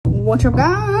What's up,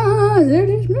 guys? It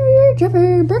is me,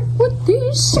 Jeffy, back with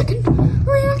the second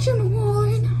reaction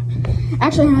one.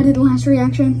 Actually, I did the last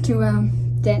reaction to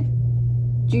that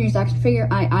Junior's action figure.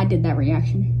 I did that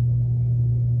reaction.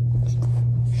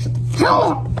 Shut the hell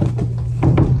up!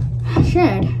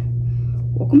 Shad,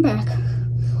 welcome back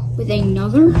with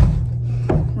another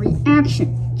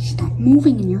reaction. Stop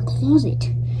moving in your closet.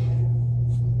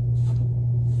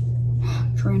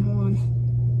 Train, hold on.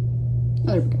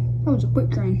 Oh, there we go. That was a quick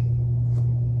train.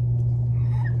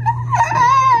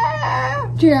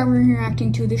 Today we're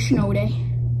reacting to the Snow Day.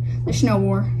 The Snow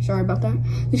War. Sorry about that.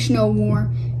 The Snow War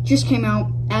just came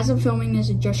out. As of filming this,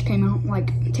 it just came out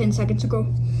like 10 seconds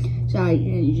ago. So I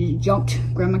just jumped,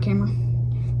 grabbed my camera.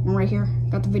 I'm right here.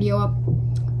 Got the video up.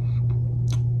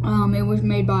 It was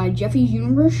made by Jeffy's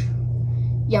Universe.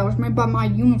 Yeah, it was made by my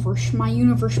universe. My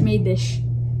universe made this.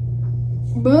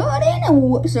 But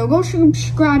anyway, so go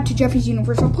subscribe to Jeffy's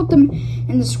Universe. I'll put them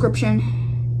in the description,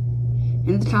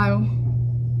 in the title,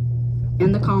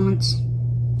 in the comments,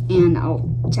 and I'll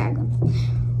tag them.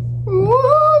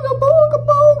 Ooga booga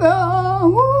booga,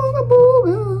 ooga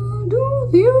booga, do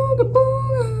the ooga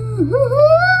booga.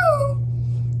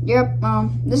 Yep,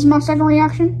 this is my second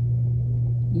reaction.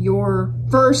 Your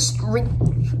first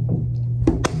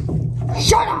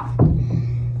Shut up!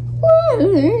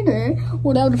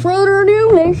 Without further ado,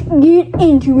 let's get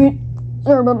into it.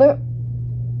 Sorry about that.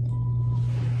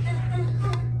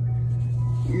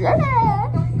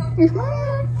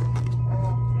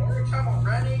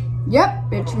 Yep,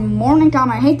 it's morning time.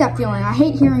 I hate that feeling. I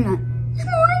hate hearing that. It's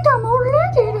morning time already.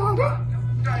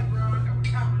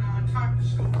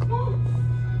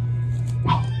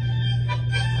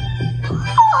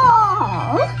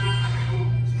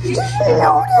 It's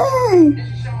Snow Day!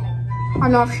 I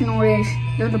love snow days.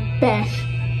 They're the best.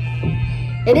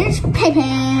 It is Pepe.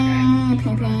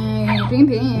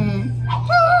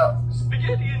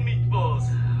 Spaghetti and meatballs.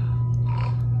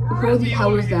 Who the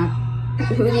hell is that?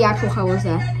 Who the actual hell is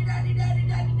that?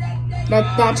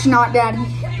 That's not Daddy.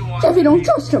 Jeffy, don't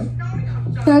trust him.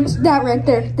 That's that right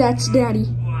there. That's Daddy.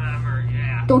 Whatever,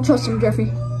 yeah. Don't trust him,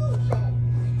 Jeffy.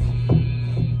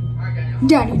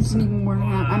 Daddy doesn't even wear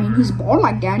that. I mean, he's bald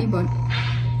like Daddy, but.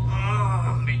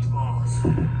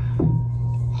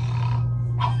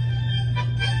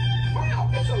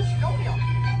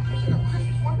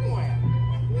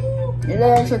 It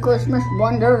is a Christmas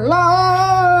wonderland.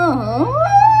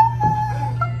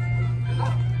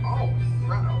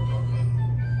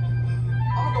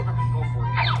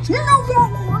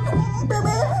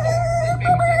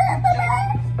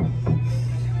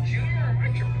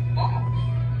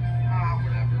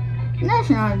 That's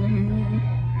not.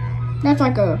 That's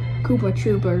like a Koopa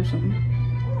Troopa or something.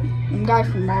 Some guy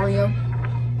from Mario,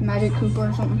 Magic Koopa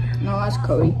or something. No, that's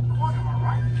Cody.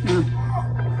 No.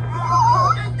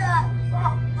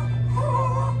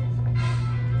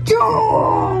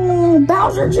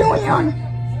 Bowser Jr.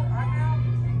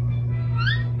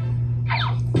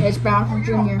 It's Bowser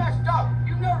Jr.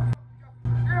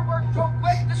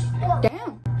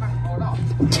 Damn.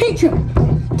 Teach him.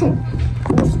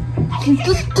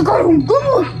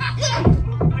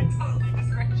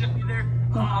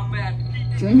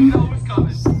 Junior,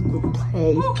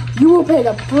 you will pay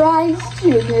the price,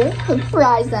 Junior. The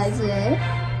price, I say.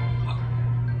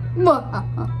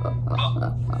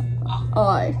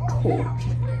 I told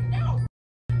you.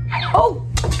 Oh!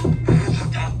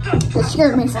 That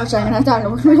scared me for a second. I thought it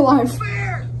was real life.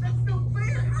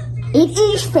 It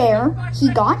is fair. He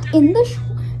got in the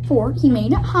fort. He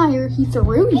made it higher. He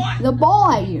threw the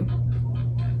ball at you.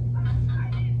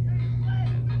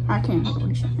 I can't hear what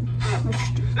he's saying.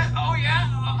 Oh yeah?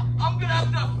 I'm gonna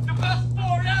have the best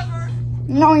fort ever!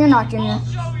 No, you're not, Junior. I'll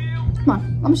show you! Come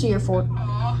on, let me see your fort.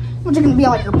 What's it gonna be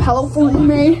like your pillow fort you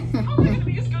made? I'm gonna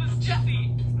be as good as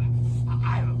Jeffy!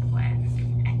 I have a plan.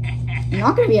 You're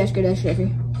not gonna be as good as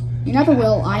Jeffy. You never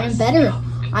will. I am better.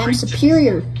 I am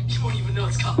superior. You won't even know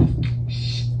it's coming.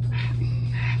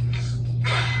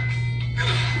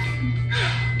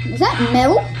 Is that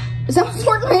metal? Is that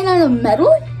fort made out of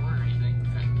metal?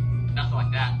 Nothing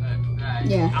like that, but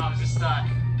yeah. I was just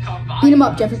coming by. Beat him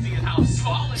up, Jeffy.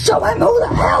 Show him who the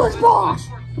hell is boss!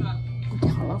 Beat the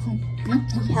hell out of him. Beat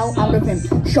the hell out of him.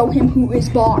 Show him who is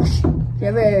boss.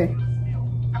 Jeffy.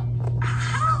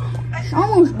 Show him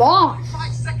who's boss.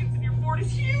 5 seconds in your fort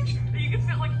is huge. You can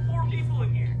fit like 4 people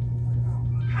in here.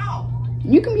 How?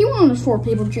 You can be one of those 4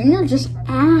 people, Junior. Just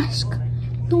ask.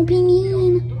 Don't be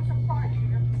mean.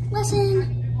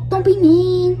 Listen. Don't be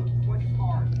mean.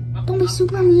 Don't be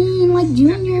super mean like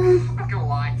Junior. I'm not gonna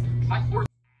lie. My fort.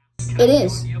 It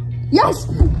is. Yes.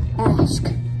 Ask.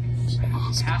 Just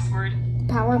ask. Password.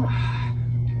 Power.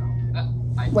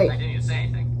 Wait. I didn't even say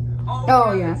anything.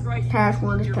 Oh yeah, that's right.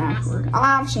 password is Your password.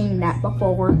 I've seen that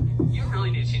before. You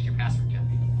really need to change your password,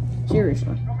 Jeffy.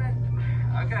 Seriously.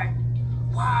 Okay.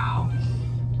 Wow.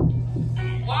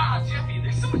 Wow, Jeffy,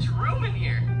 there's so much room in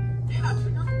here. Yeah,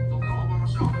 don't go all by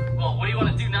myself. Well, what do you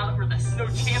want to do now that we're the snow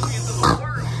champions of the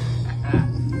world?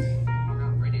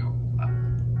 Radio.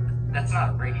 That's not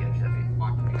a radio, Jeffy.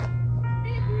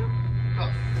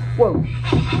 Whoa.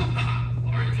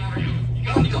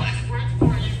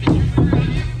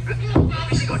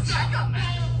 We should go check on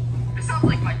that. It sounds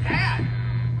like my dad.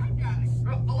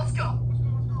 Oh, let's go.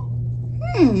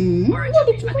 Alright, What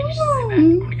Jeffy, did you I think you should sit back. I'm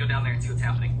do? gonna go down there and see what's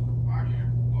happening.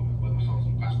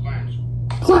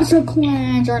 Clash of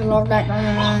Clans, I love that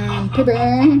game. Baby. I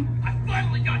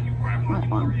finally got you where I want you,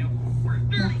 Mario. For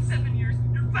 37 years,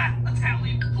 your fat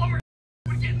Italian plumber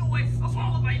would get in the way of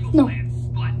all of my evil plans.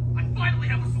 But I finally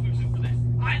have a solution for this.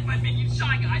 I had my minion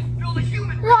Shy Guy build a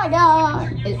human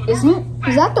Isn't it?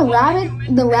 Is that the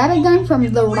rabbit gun from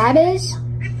the Rabbids?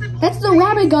 That's the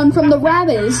rabbit gun from the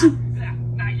Rabbids.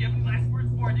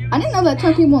 I didn't know that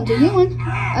turned people into humans.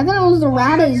 I thought it was the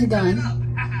Rabbids gun.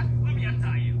 Let me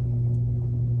untie you.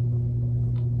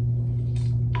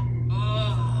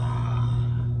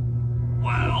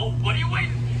 Well, what are you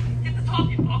waiting for? Get to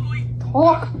talking, ugly.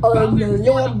 Talk of the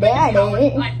little daddy.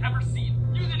 I've ever seen.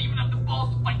 You didn't even have the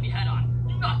balls to fight me head on.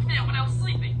 You knocked me out when I was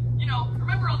sleeping. You know,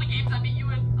 remember all the games I beat you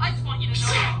in? I just want you to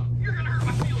know you're gonna hurt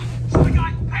my feelings. So the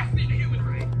guy passed me the human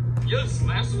ray. Yes,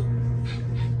 master.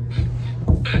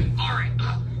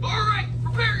 Alright,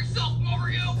 prepare yourself,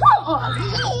 Mario. What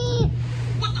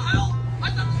the hell? I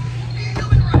thought it was the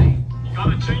human ray. You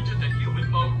gotta change it to human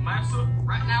mode, master.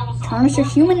 Right now it's Turn to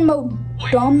human mode,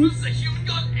 dumb This is a human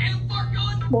gun and a fart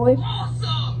gun? boy.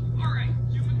 Awesome! Alright,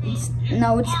 human mode.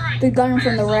 No, it's the gun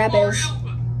from the Rabbids.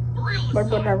 But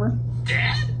whatever.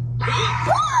 Dad?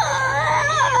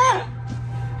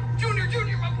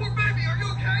 Junior, my poor baby, are you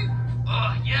okay?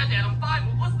 Yeah, Dad, I'm fine.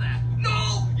 What was that?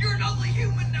 No! You're an ugly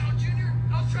human now, Junior!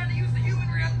 I was trying to use the human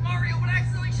ray on Mario, but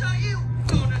accidentally shot you!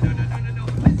 No.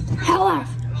 This is real. Hell off.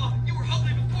 You were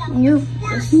ugly before.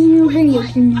 You're seeing your video,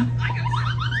 Junior.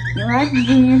 You're acting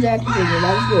Junior's acting video.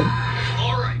 That was good.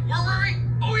 Alright, we're ready?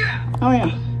 Oh, yeah! Oh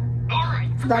yeah.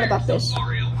 Alright. Forgot about this.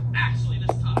 Mario, actually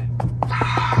this time.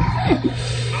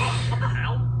 What the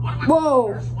hell? What am I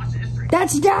Whoa. Watch the history.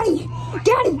 That's Daddy!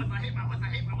 Daddy! My life,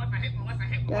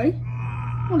 Daddy?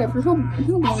 Whatever, he'll be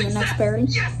in the next parody.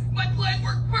 Yes, my plan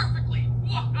worked perfectly.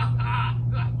 Well,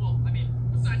 I mean,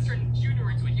 besides turning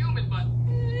Junior into a human, but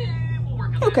we'll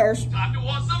work on that. Who cares? Time to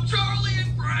watch some Charlie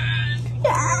and Friends.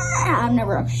 Yeah, I've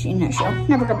never actually seen that show.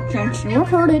 Never got a chance to. I've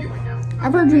heard it.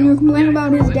 I've heard Junior complain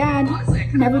about his dad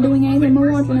never doing anything but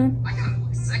watching it. I gotta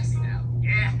look sexy now.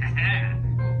 Yeah.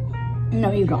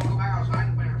 No, you don't.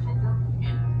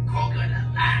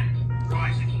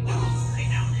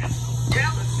 Yeah,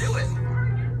 let's do it.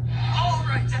 All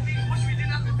right, Jeffy, what should we do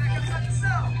now that that comes out the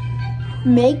snow?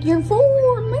 Make your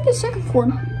fort. Make a second fort.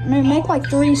 Make like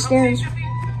 3 stairs.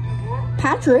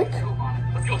 Patrick?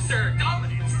 Let's go, Sarah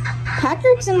Dominance.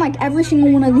 Patrick's in like every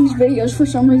single one of these videos for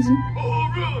some reason. All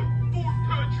right, Fort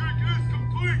Patrick is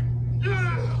complete.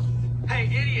 Yeah. Hey,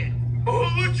 idiot.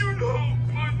 I'll let you know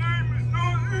my name is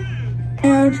not idiot.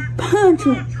 And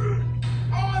Patrick.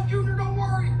 Oh, Junior, don't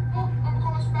worry. Oh, I'm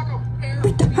going back up here.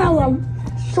 Beat the hell out.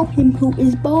 Show him who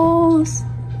is boss.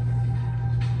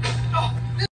 Oh,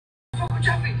 this is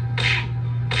Jeffy.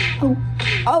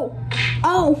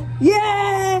 Oh,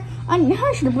 yeah!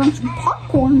 I should have brought some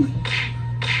popcorn.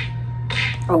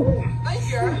 Oh, Thank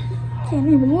you. can't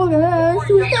even look at that. It's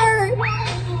too scary.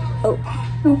 Oh,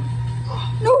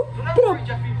 no,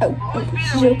 get up. Oh,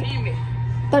 joke.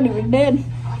 Thought he was dead.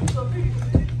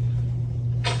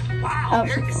 Wow, Oh,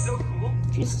 Eric is so cool.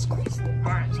 Jesus Christ.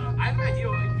 Alright, I have an idea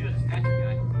what we can do with this Patrick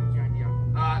guy.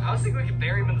 I was thinking we could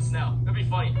bury him in the snow. That'd be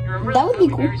funny. You remember That would be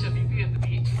cool. bury Jeffy at the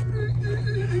beach?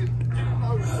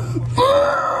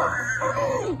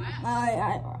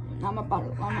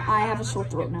 I have a sore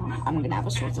throat now. I'm gonna have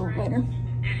a sore throat later.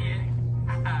 Idiot.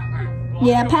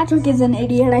 Yeah, Patrick is an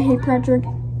idiot. I hate Patrick.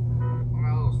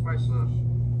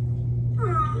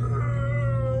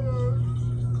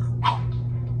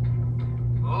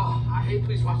 Oh, I hate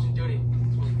police watching duty.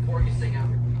 It's the most boringest thing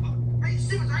ever. Hey,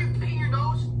 Simmons, are you picking your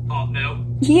nose? Oh, no.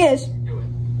 He is. Do it.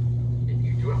 If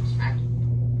you do it, I'll smack you.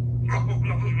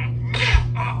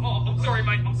 Oh, I'm sorry,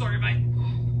 mate. I'm sorry, mate.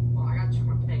 Well, I got 2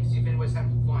 more pigs. See if anybody's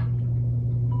having fun.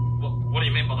 What do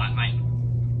you mean by that, mate?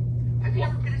 Have you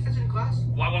ever paid attention in class?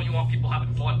 Why won't you want people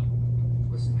having fun?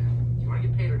 Listen, man. Do you want to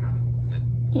get paid or not?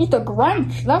 He's the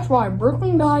Grinch. That's why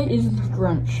Brooklyn guy is the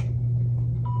Grinch.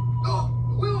 Oh,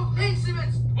 Will, hey,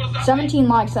 Simmons. What is 17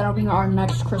 likes, that'll be our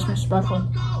next Christmas special.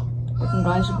 Looking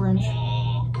guys, the Grinch.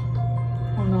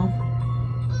 Oh no.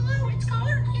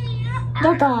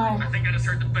 That guy. I think I just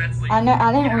heard the bed sleep. I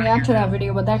didn't react to that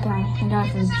video, but that guy, the guy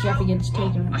from Jeffy gets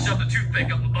taken. I shoved a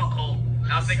toothpick up the butthole.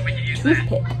 I was thinking we could use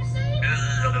Toothpick. that.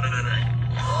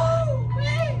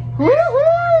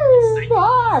 Woohoo!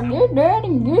 Ah, get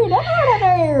daddy, get out of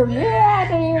there! Get out of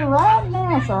here right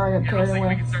now! Sorry, I got I was carried thinking we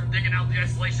away. could start digging out the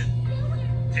isolation.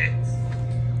 Tits.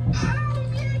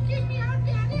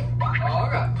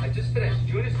 Alright, I just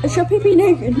finished. I shall pee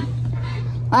naked.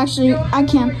 Actually, I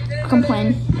can't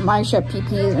complain. My shop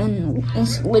PP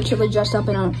is literally just up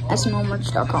in a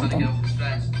smlmerch.com thing.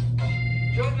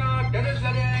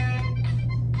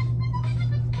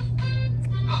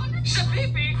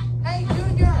 Hey,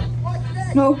 Junior, what's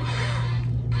that? No.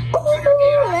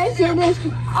 Oh, that's it.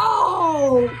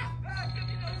 Oh!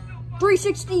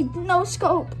 360 no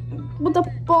scope with the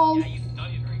ball. I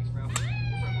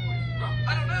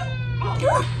don't know.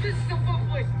 This is the fun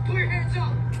place. Put your hands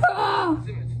up. Ah!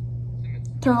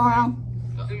 Turn around.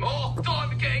 Oh, Don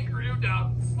the kangaroo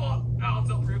down. Spot. Now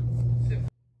it's up through.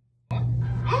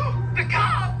 The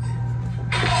cops!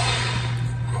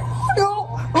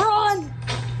 No! Run!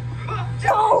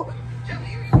 No!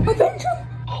 Avenge him!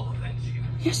 I'll avenge you.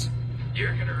 Yes.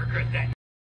 You're gonna regret that.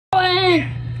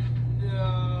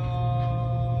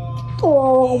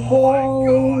 Oh boy,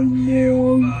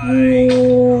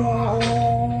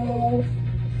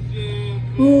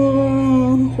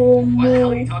 Why the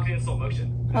hell are you talking in slow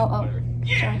motion? Oh,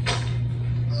 Yeah.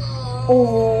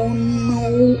 oh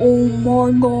no, oh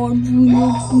my god,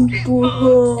 Junior beat the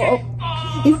hell up.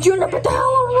 If Junior beat the hell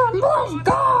out of him, let's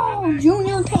go!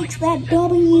 Junior takes that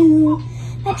W.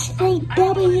 That's straight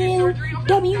W.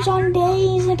 W's on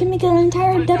days. I can make an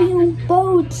entire W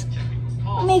boat.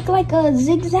 Make like a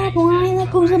zigzag line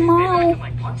that goes a mile.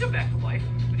 Like punch him back to life.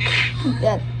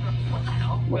 That. What the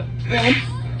hell? Yeah.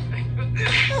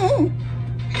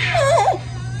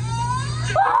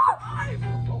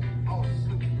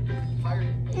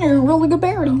 You're a really good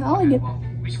parody. I like it.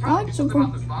 We should I probably like it do so something far.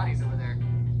 about those bodies over there.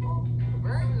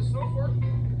 Where is the snow fort?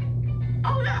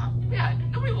 Oh yeah, yeah.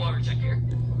 Nobody will ever check here.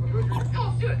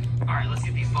 Let's do it. All right, let's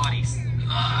get these bodies.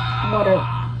 What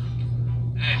a.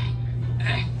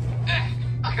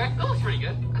 Okay, that looks pretty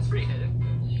good. That's pretty hidden.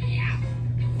 Yeah.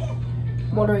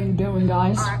 What are you doing,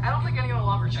 guys? All right, I don't think anyone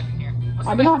will ever check in here. Let's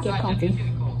I go did back not get inside. comfy. It's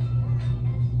getting cold.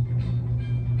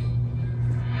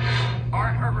 All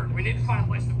right, Herbert, we need to find a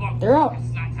place to bunk. They're out.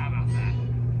 It's nighttime outside.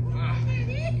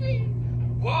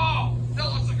 Whoa, that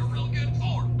looks like a real good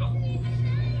fort.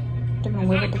 They're gonna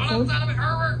live at the Cut fort. outside of it,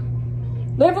 Herbert.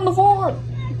 Live in the fort!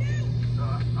 I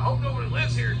hope nobody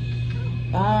lives here. You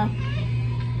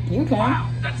can. Wow,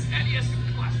 that's hideous.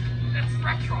 That's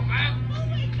retro, man.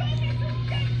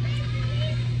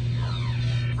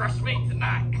 Fresh meat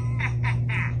tonight.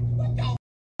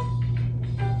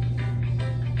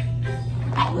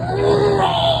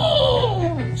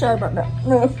 Sorry about that.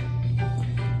 No.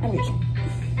 I'm just.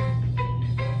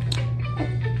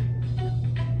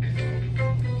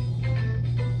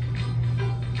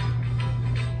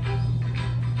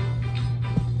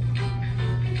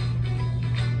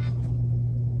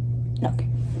 Okay,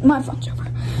 my fun's over.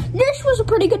 This was a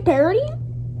pretty good parody.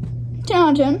 10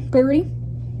 out of 10 parody.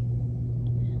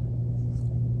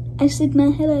 I slid my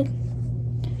head out.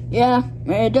 Yeah,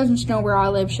 it doesn't snow where I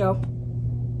live, so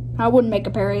I wouldn't make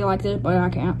a parody like this, but I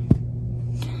can't.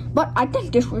 But I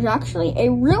think this was actually a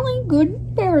really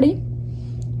good parody.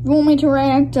 If you want me to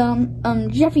react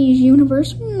Jeffy's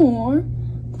Universe more,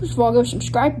 first of all, go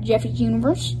subscribe to Jeffy's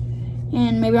Universe,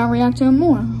 and maybe I'll react to him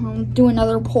more. I'll do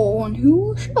another poll on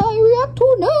who should I react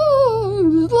to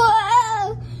next.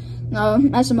 No,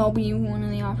 SML will be one of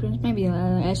the options. Maybe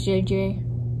SJJ.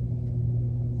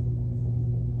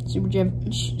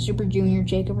 Super Junior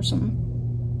Jacob or something.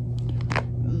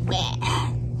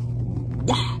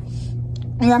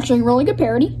 It's actually a really good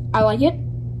parody. I like it.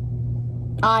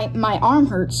 My arm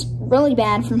hurts really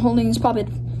bad from holding this puppet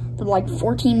for like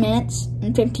 14 minutes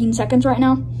and 15 seconds right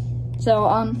now. So,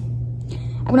 I'm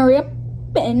gonna hurry up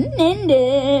and end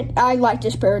it. I like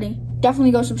this parody.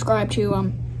 Definitely go subscribe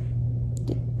to,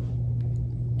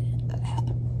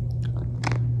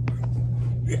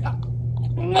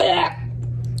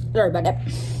 sorry about that.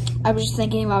 I was just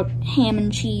thinking about ham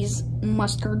and cheese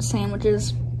mustard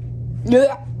sandwiches.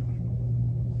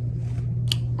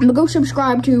 But go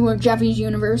subscribe to Jeffy's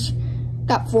Universe.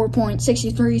 Got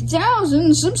 4.63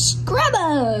 thousand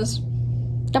subscribers.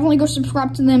 Definitely go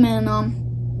subscribe to them and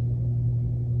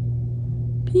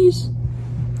peace.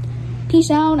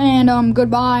 Peace out and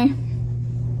goodbye.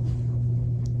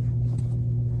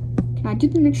 Can I do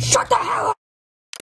the next? Shut the hell up!